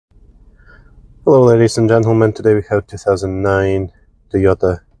Hello ladies and gentlemen, today we have 2009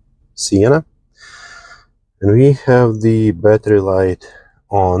 Toyota Sienna and we have the battery light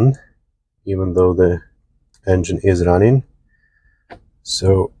on even though the engine is running.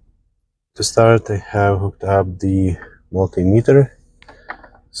 So to start, I have hooked up the multimeter,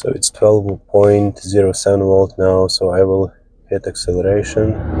 so it's 12.07 volt now, so I will hit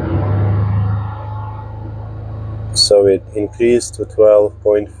acceleration. So it increased to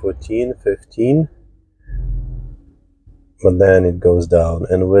 12.14, 15, but then it goes down,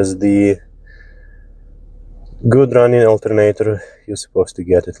 and with the good running alternator you're supposed to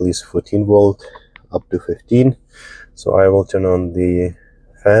get at least 14 volt up to 15. So I will turn on the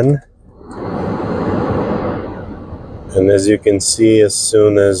fan, and as you can see, as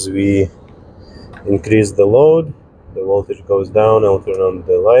soon as we increase the load, the voltage goes down. I'll turn on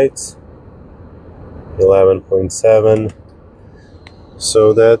the lights. 11.7.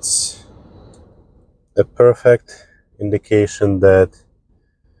 So that's a perfect indication that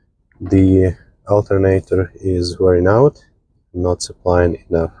the alternator is wearing out, not supplying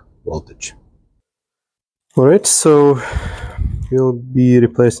enough voltage. Alright, so we'll be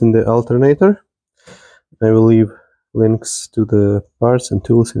replacing the alternator. I will leave links to the parts and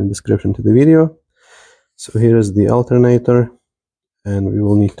tools in the description to the video. So here is the alternator, and we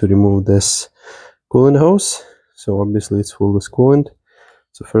will need to remove this coolant hose. So obviously it's full with coolant.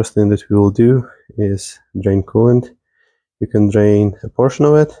 So first thing that we will do is drain coolant. You can drain a portion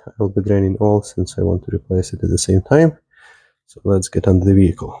of it. I'll be draining all since I want to replace it at the same time. So let's get under the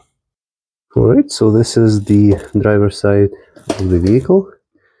vehicle. Alright, so this is the driver's side of the vehicle.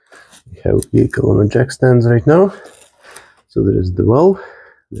 We have vehicle on the jack stands right now. So there is the valve.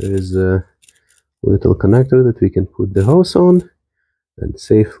 There is a little connector that we can put the hose on and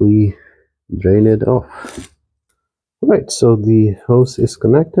safely drain it off. Right, so the hose is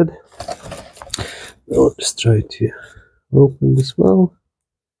connected. Now let's try to open this valve.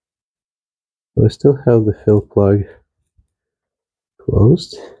 So I still have the fill plug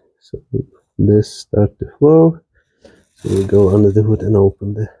closed. So this starts to flow. So we go under the hood and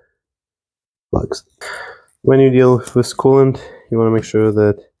open the plugs. When you deal with coolant, you want to make sure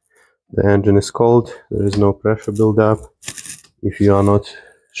that the engine is cold. There is no pressure buildup. If you are not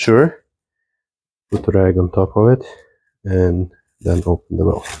sure, put a rag on top of it and then open the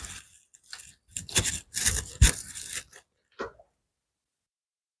valve.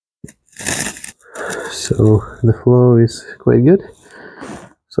 So the flow is quite good.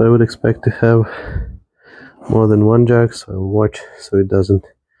 So I would expect to have more than one jug, so I'll watch so it doesn't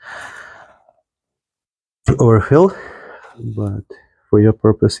overfill. But for your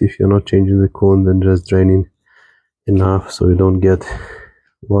purpose, if you're not changing the coolant, then just draining enough so you don't get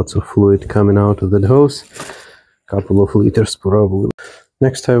lots of fluid coming out of that hose. Couple of liters probably.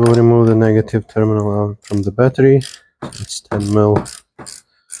 Next, I will remove the negative terminal out from the battery. It's 10 mil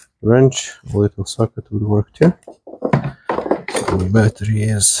wrench. A little socket would work too. So the battery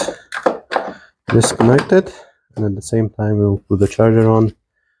is disconnected, and at the same time we will put the charger on,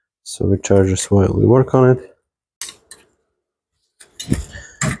 so it charges while we work on it.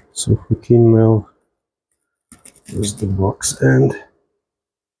 So 14 mil is the box end.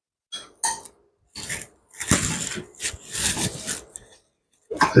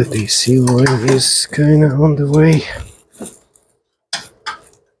 The DC line is kinda on the way.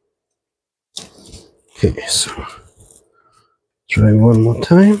 Okay, so try one more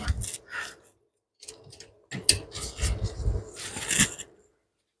time.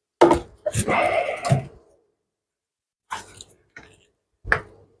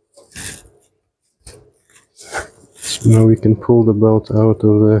 So now we can pull the belt out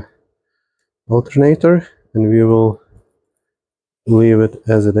of the alternator, and we will leave it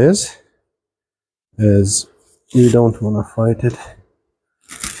as it is, as we don't want to fight it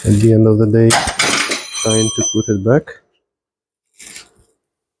at the end of the day trying to put it back.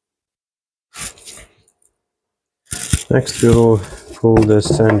 Next we will pull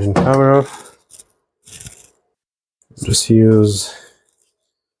this engine cover off. Just use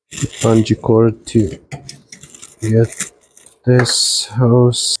the bungee cord to get this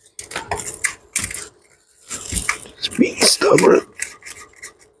hose. It's being stubborn.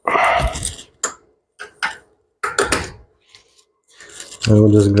 I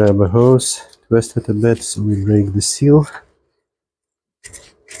will just grab a hose, twist it a bit so we break the seal.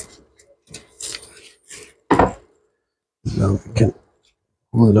 Now we can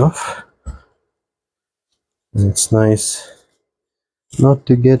pull it off. And it's nice not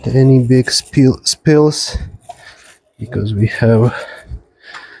to get any big spills, because we have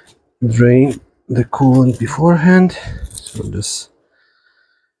drained the coolant beforehand. So just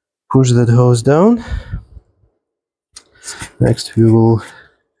push that hose down. Next we will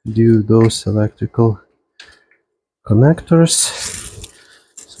do those electrical connectors.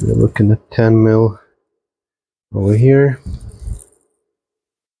 So we're looking at 10 mil over here.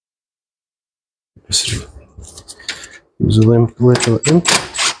 Just use a little impact.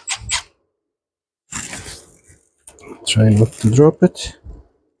 Try not to drop it.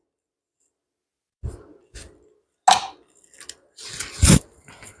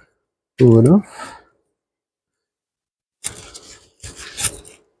 Pull it off.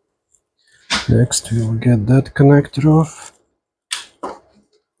 Next we will get that connector off.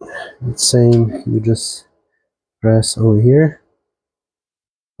 The same, you just press over here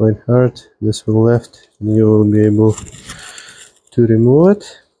quite hard. This will lift and you will be able to remove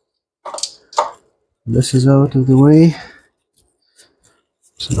it. This is out of the way.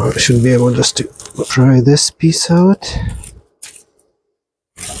 So now I should be able just to pry this piece out.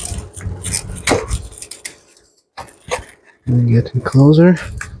 And getting closer.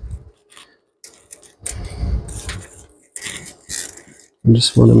 I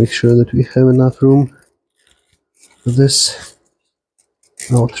just want to make sure that we have enough room for this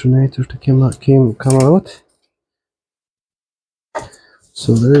alternator to come out.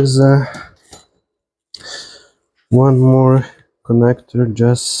 So there is one more connector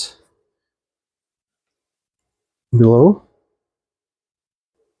just below.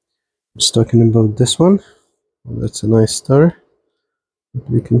 Just talking about this one. That's a nice star.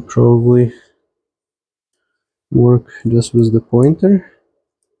 We can probably work just with the pointer.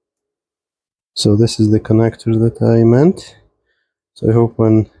 So this is the connector that I meant. So I hope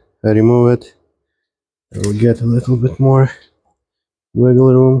when I remove it, I will get a little bit more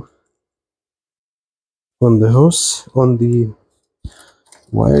wiggle room on the hose, on the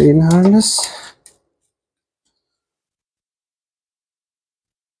wiring harness.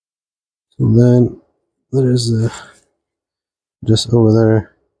 So then there is just over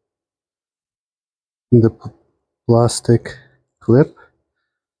there the plastic clip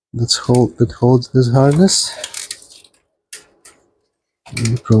that holds this harness.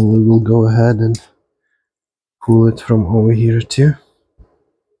 You probably will go ahead and pull it from over here too.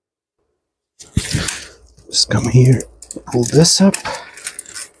 Just come here, pull this up.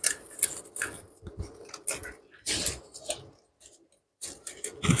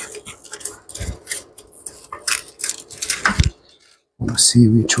 We'll see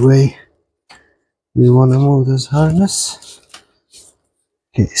which way we want to move this harness.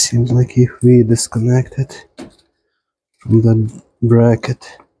 Okay, seems like if we disconnect it from that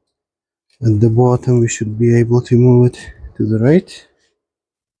bracket at the bottom, we should be able to move it to the right.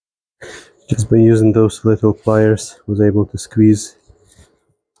 Just by using those little pliers, I was able to squeeze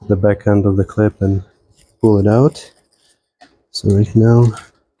the back end of the clip and pull it out. So right now,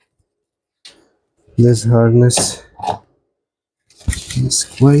 this harness is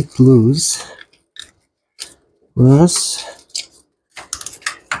quite loose for us.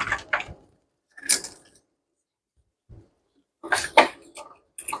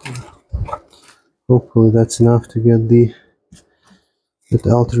 Hopefully that's enough to get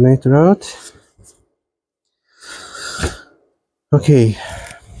that alternator out. Okay,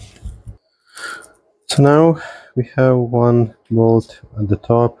 so now we have one bolt at the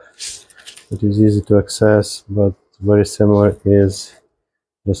top that is easy to access, but very similar is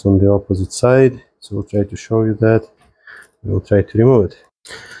just on the opposite side. So we'll try to show you that. We'll try to remove it.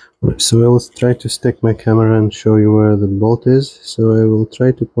 Right, so I will try to stick my camera and show you where the bolt is. So I will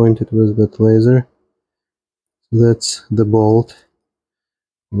try to point it with that laser. That's the bolt,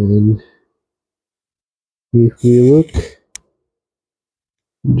 and if we look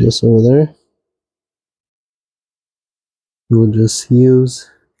just over there, we'll just use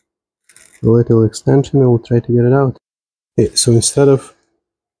a little extension and we'll try to get it out. Okay, so instead of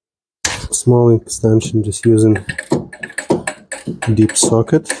a small extension, just using a deep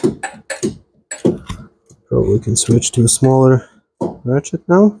socket, probably can switch to a smaller ratchet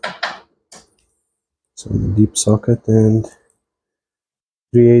now. So the deep socket and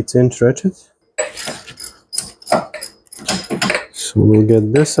 3/8" ratchet. So we'll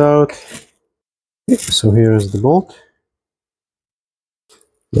get this out. So here is the bolt.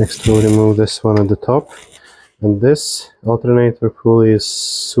 Next we'll remove this one at the top. And this alternator pulley is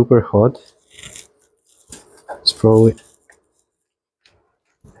super hot. It's probably,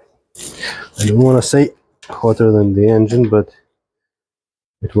 I don't want to say hotter than the engine, but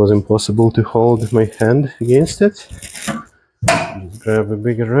it was impossible to hold my hand against it. Just grab a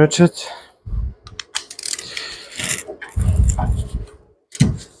bigger ratchet.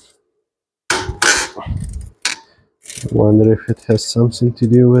 Wonder if it has something to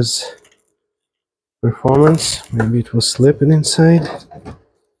do with performance. Maybe it was slipping inside.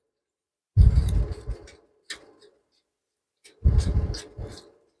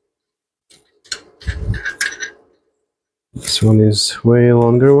 This one is way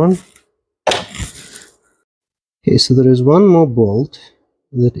longer one. Okay, so there is one more bolt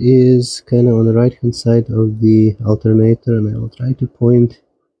that is kind of on the right hand side of the alternator, and I will try to point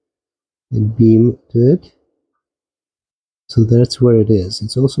a beam to it. So that's where it is.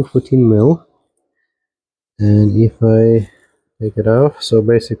 It's also 14 mil, and if I take it off, so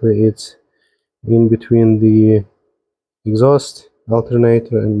basically it's in between the exhaust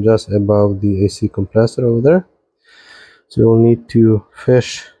alternator and just above the AC compressor over there. So you'll need to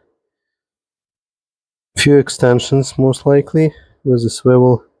fish a few extensions, most likely with the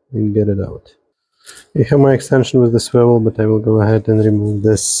swivel, and get it out. I have my extension with the swivel, but I will go ahead and remove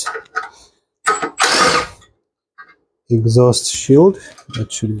this exhaust shield.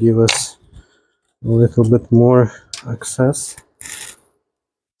 That should give us a little bit more access.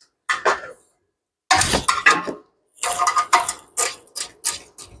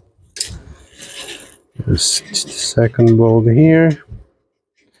 There's the second bolt here.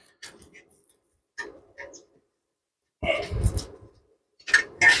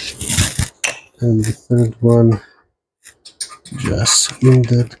 And the third one just in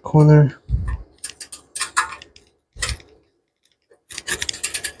that corner.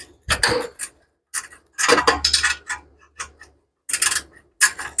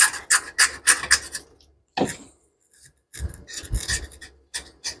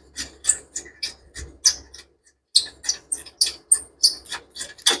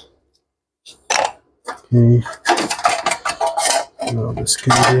 Okay, now this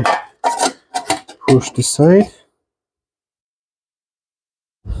can be pushed aside.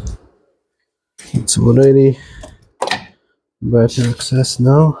 It's already better access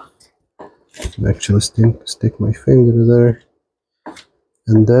now. I actually stick my finger there,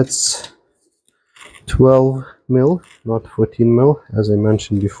 and that's 12 mil, not 14 mil, as I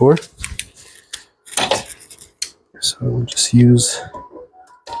mentioned before. So I'll just use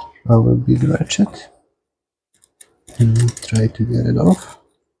our big ratchet and try to get it off.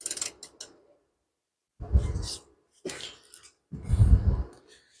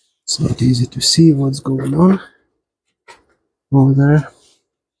 It's not easy to see what's going on over there,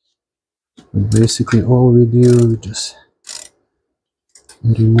 but basically all we do is just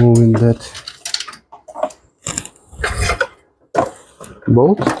removing that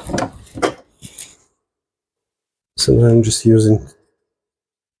bolt. So I'm just using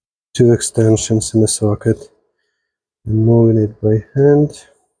 2 extensions in the socket and moving it by hand.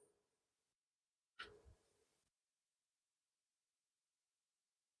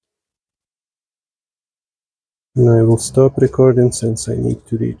 And I will stop recording since I need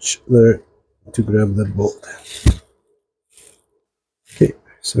to reach there to grab that bolt. Okay,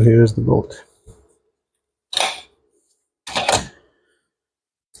 so here's the bolt.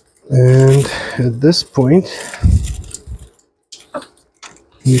 And at this point,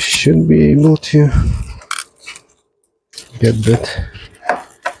 you should be able to get that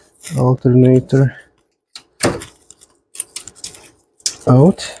alternator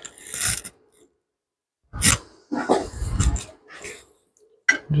out.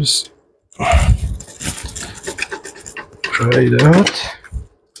 Just try it out.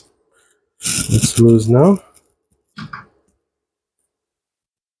 It's loose now.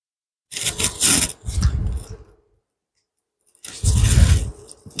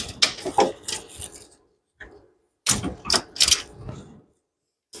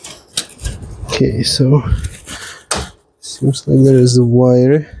 Okay, so seems like there is a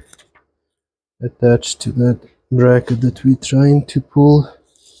wire attached to that bracket that we're trying to pull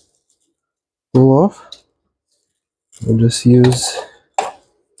off. I'll just use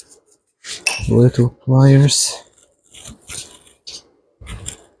little pliers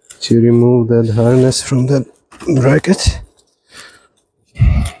to remove that harness from that bracket.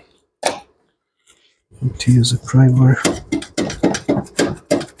 To use a primer.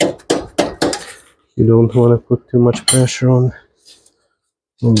 You don't want to put too much pressure on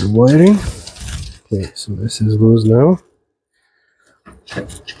the wiring. Okay, so this is loose now.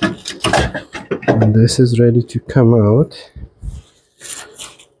 And this is ready to come out.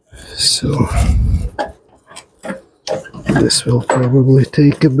 So this will probably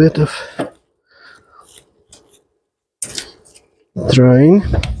take a bit of drying,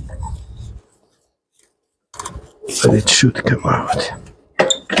 but it should come out.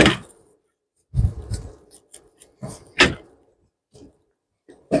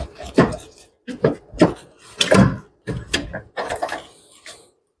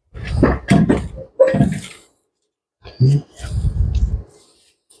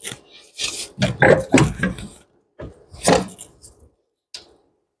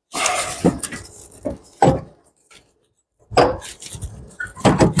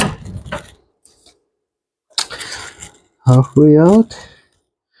 halfway out.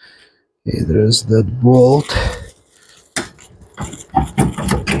 Okay, there's that bolt.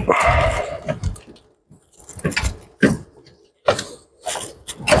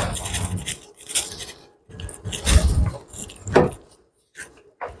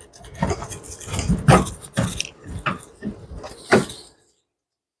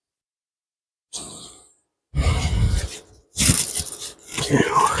 Okay,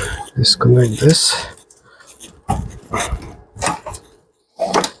 disconnect this.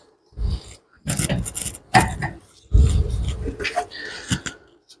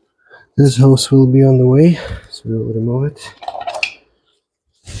 This hose will be on the way, so we'll remove it.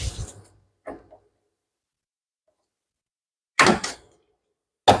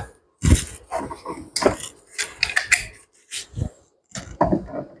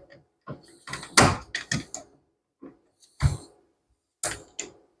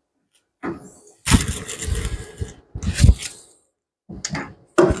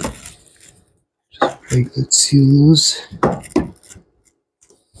 Just break that seal loose.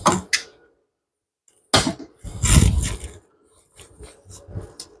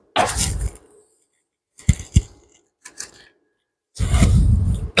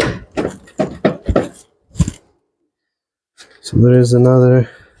 So there is another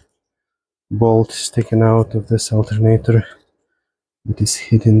bolt sticking out of this alternator that is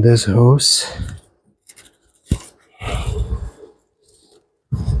hitting this hose.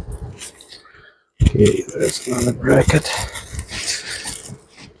 Okay, there's another bracket.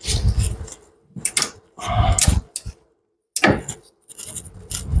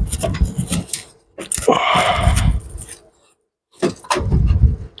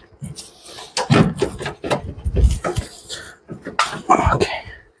 Okay,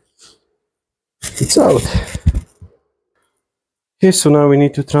 it's out. Okay, so now we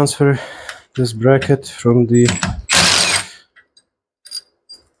need to transfer this bracket from the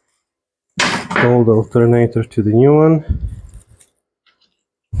old alternator to the new one.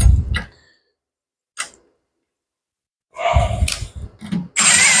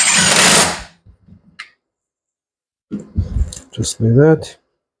 Just like that.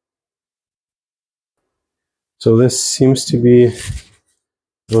 So this seems to be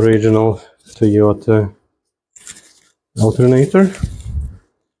original Toyota alternator,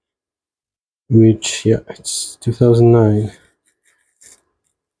 which, yeah, it's 2009.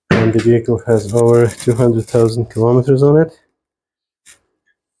 And the vehicle has over 200,000 kilometers on it.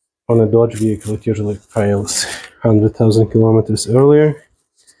 On a Dodge vehicle, it usually fails 100,000 kilometers earlier.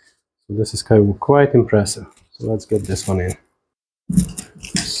 So this is quite impressive. So let's get this one in.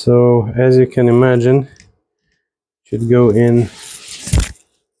 So as you can imagine, it should go in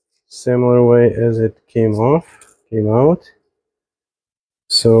similar way as it came out.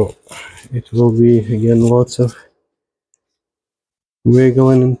 So it will be again lots of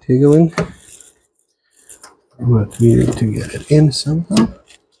wiggling and tiggling, but we need to get it in somehow.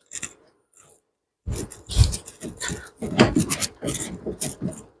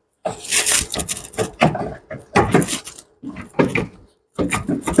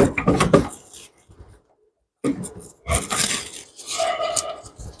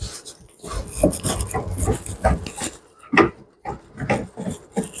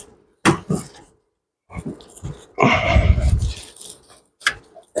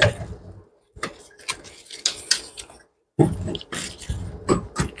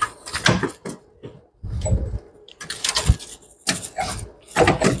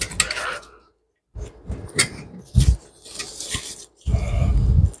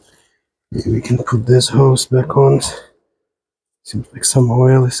 Maybe we can put this hose back on. Seems like some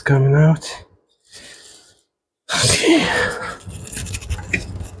oil is coming out. Okay.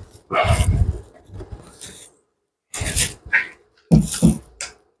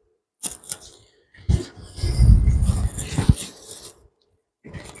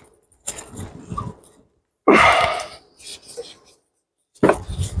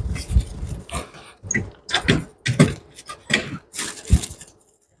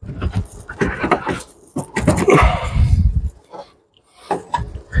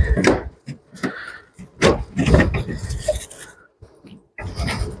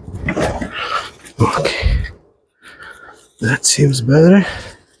 Okay, that seems better.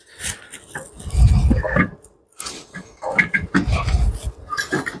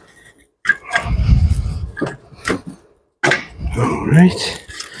 All right,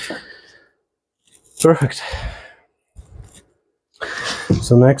 perfect.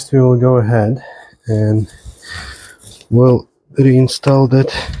 So next we will go ahead and we'll reinstall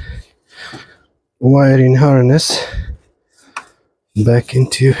that wiring harness back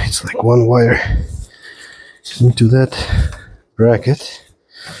into, it's like one wire, into that bracket,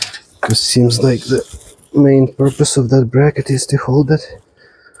 because it seems like the main purpose of that bracket is to hold that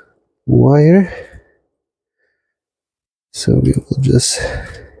wire. So we will just,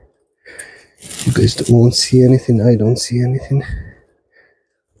 you guys won't see anything, I don't see anything.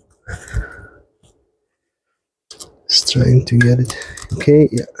 Just trying to get it. Okay,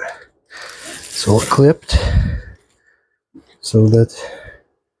 yeah, it's all clipped, so that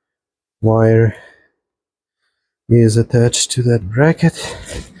wire is attached to that bracket.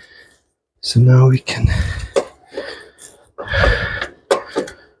 So now we can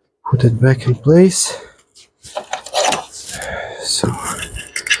put it back in place.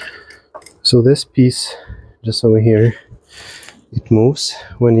 So this piece just over here, it moves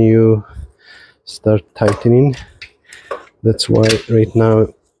when you start tightening. That's why right now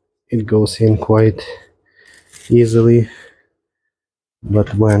it goes in quite easily,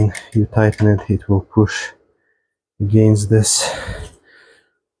 but when you tighten it, it will push against this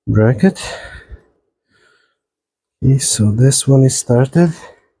bracket. Okay, so this one is started.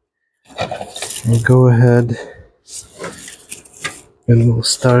 We'll go ahead and we'll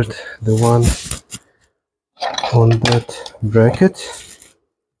start the one on that bracket.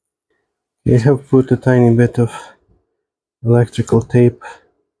 I have put a tiny bit of electrical tape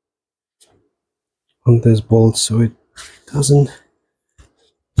on this bolt so it doesn't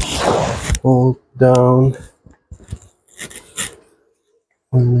fall down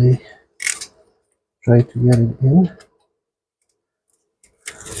when I try to get it in.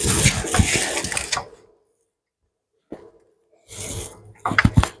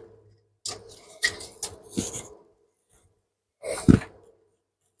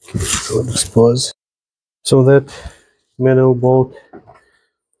 So just pause. So that metal bolt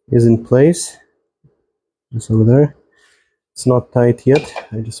is in place. It's over there. It's not tight yet.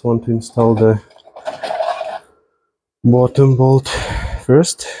 I just want to install the bottom bolt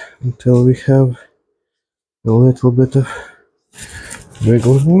first until we have a little bit of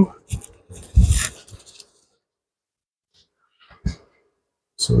wiggle room.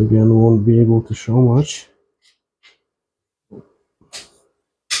 So again, won't be able to show much.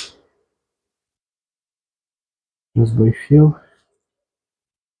 Just by feel.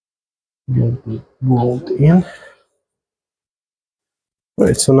 Get the bolt in.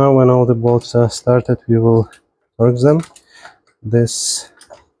 Right, so now when all the bolts are started, we will torque them. This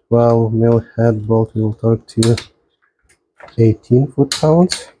 12 mil head bolt we will torque to 18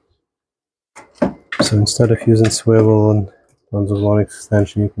 foot-pounds. So instead of using swivel and tons of long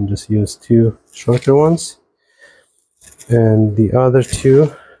extension, you can just use two shorter ones. And the other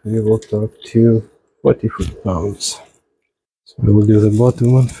two we will torque to 40 foot-pounds. So we will do the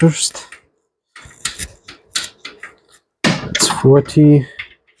bottom one first. That's 40.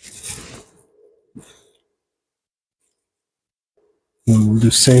 And we'll do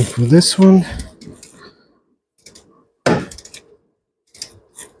the same for this one.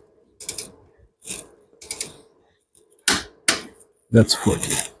 That's 40.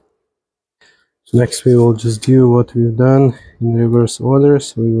 So next we will just do what we've done in reverse order.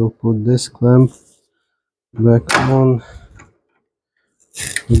 So we will put this clamp back on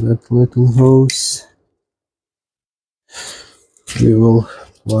with that little hose. We will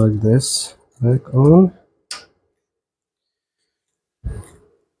plug this back on.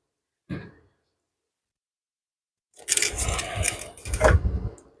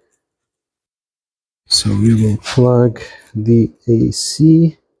 So we will plug the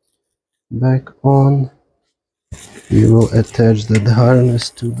AC back on. We will attach the harness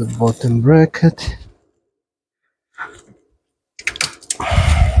to the bottom bracket.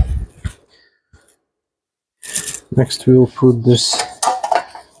 Next we will put this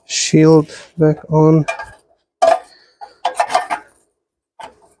shield back on.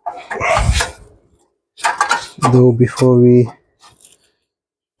 Though before we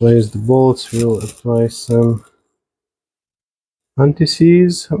place the bolts, we will apply some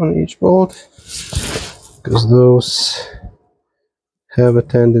anti-seize on each bolt, because those have a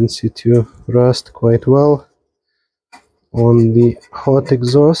tendency to rust quite well on the hot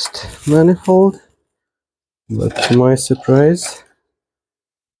exhaust manifold. But to my surprise,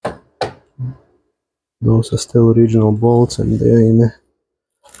 those are still original bolts and they're in a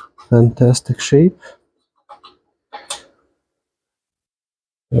fantastic shape.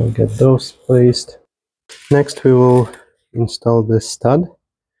 We'll get those placed. Next we will install this stud.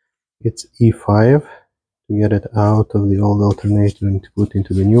 It's E5 to get it out of the old alternator and to put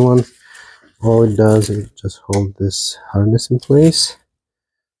into the new one. All it does is just hold this harness in place.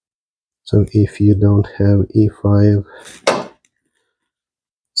 So if you don't have E5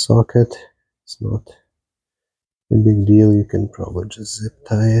 socket, it's not a big deal. You can probably just zip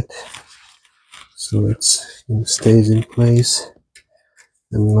tie it so it stays in place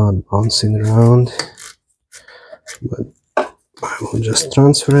and not bouncing around. But I will just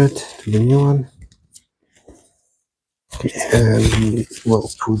transfer it to the new one. Okay, and we'll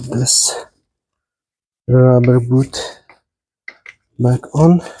put this rubber boot back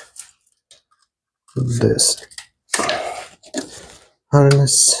on. Put this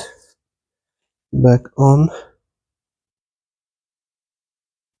harness back on.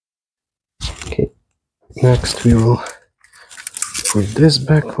 Okay, next we will put this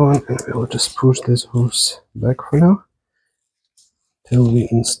back on, and we will just push this hose back for now till we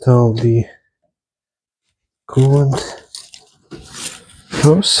install the coolant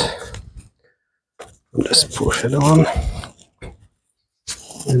hose. Just push it on,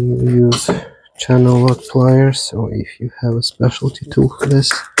 and we use channel lock pliers, or if you have a specialty tool for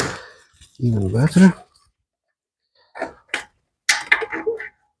this, even better.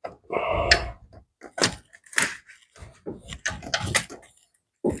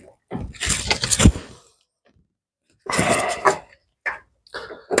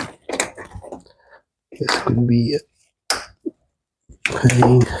 This could be a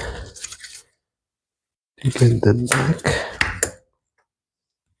pain to get that back.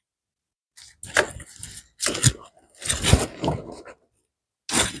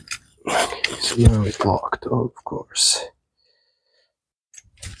 Okay, so now it's locked, of course.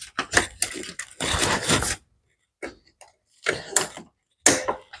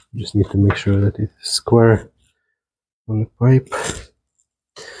 Just need to make sure that it's square on the pipe.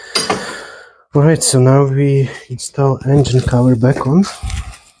 Alright, so now we install engine cover back on.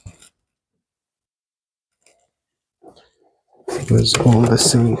 With all the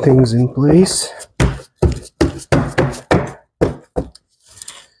same things in place.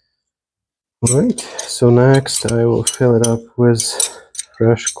 Alright, so next I will fill it up with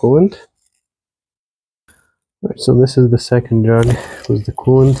fresh coolant. Alright, so this is the second jug with the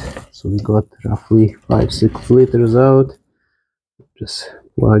coolant. So we got roughly 5-6 liters out. Just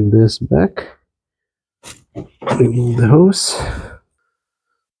plug this back. Remove the hose.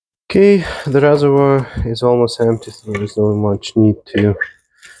 Okay, the reservoir is almost empty, so there's not much need to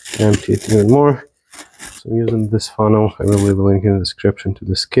empty it even more. So I'm using this funnel. I will leave a link in the description to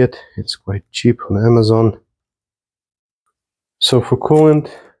this kit. It's quite cheap on Amazon. So for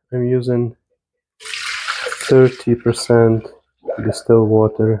coolant, I'm using 30% distilled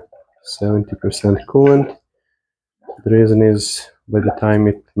water, 70% coolant. The reason is by the time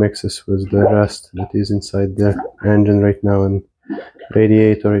it mixes with the rest that is inside the engine right now and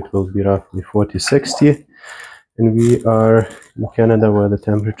radiator, it will be roughly 40-60. And we are in Canada where the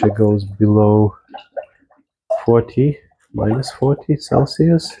temperature goes below 40, -40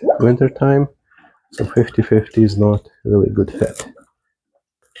 Celsius winter time. So 50-50 is not really good fit.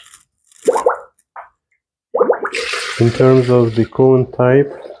 In terms of the coolant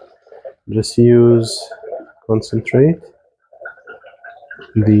type, just use concentrate.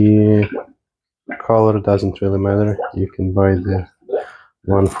 The color doesn't really matter. You can buy the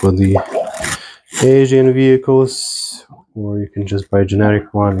one for the Asian vehicles, or you can just buy a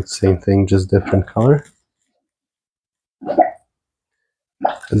generic one. It's same thing, just different color.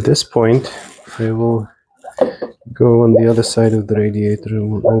 At this point, I will go on the other side of the radiator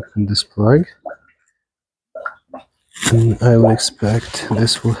and will open this plug. And I will expect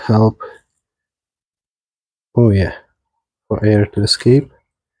this will help, oh yeah, for air to escape.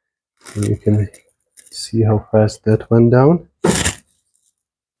 And you can see how fast that went down.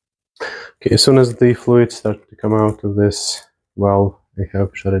 Okay, as soon as the fluid starts to come out of this valve, I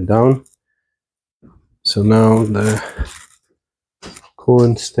have shut it down. So now the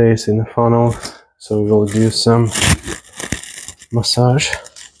coolant stays in the funnel, so we'll do some massage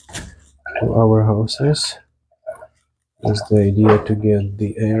to our hoses. That's the idea, to get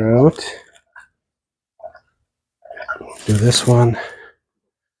the air out. Do this one,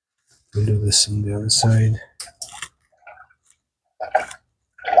 and do this on the other side.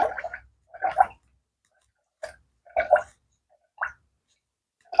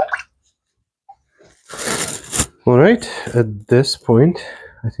 Alright, at this point,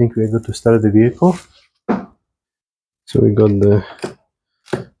 I think we're good to start the vehicle. So we got the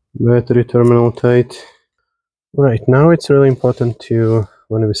battery terminal tight. Right, now it's really important to,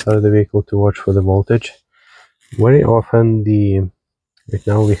 when we start the vehicle, to watch for the voltage. Very often right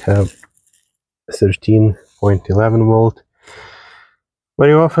now we have 13.11 volt.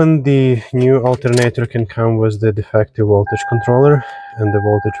 Very often the new alternator can come with the defective voltage controller, and the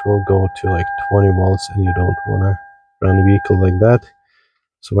voltage will go to like 20 volts, and you don't want to run a vehicle like that.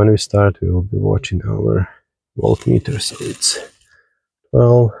 So when we start, we will be watching our voltmeter, so it's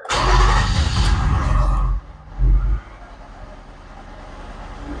 12.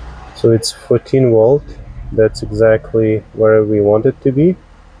 So it's 14 volt. That's exactly where we want it to be.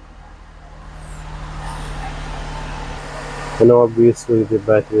 And obviously the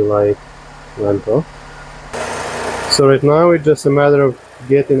battery light went off. So right now it's just a matter of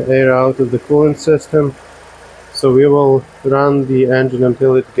getting air out of the coolant system. So we will run the engine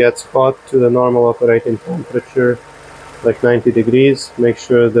until it gets hot to the normal operating temperature, like 90 degrees. Make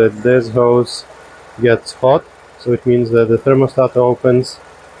sure that this hose gets hot, so it means that the thermostat opens.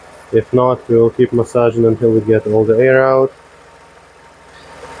 If not, we will keep massaging until we get all the air out.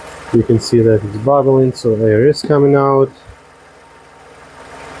 You can see that it's bubbling, so air is coming out.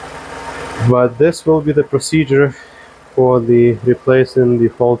 But this will be the procedure for the replacing the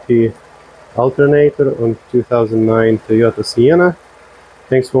faulty alternator on 2009 Toyota Sienna.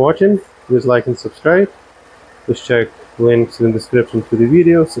 Thanks for watching. Please like and subscribe. Please check links in the description to the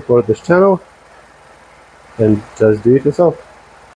video. Support this channel and just do it yourself.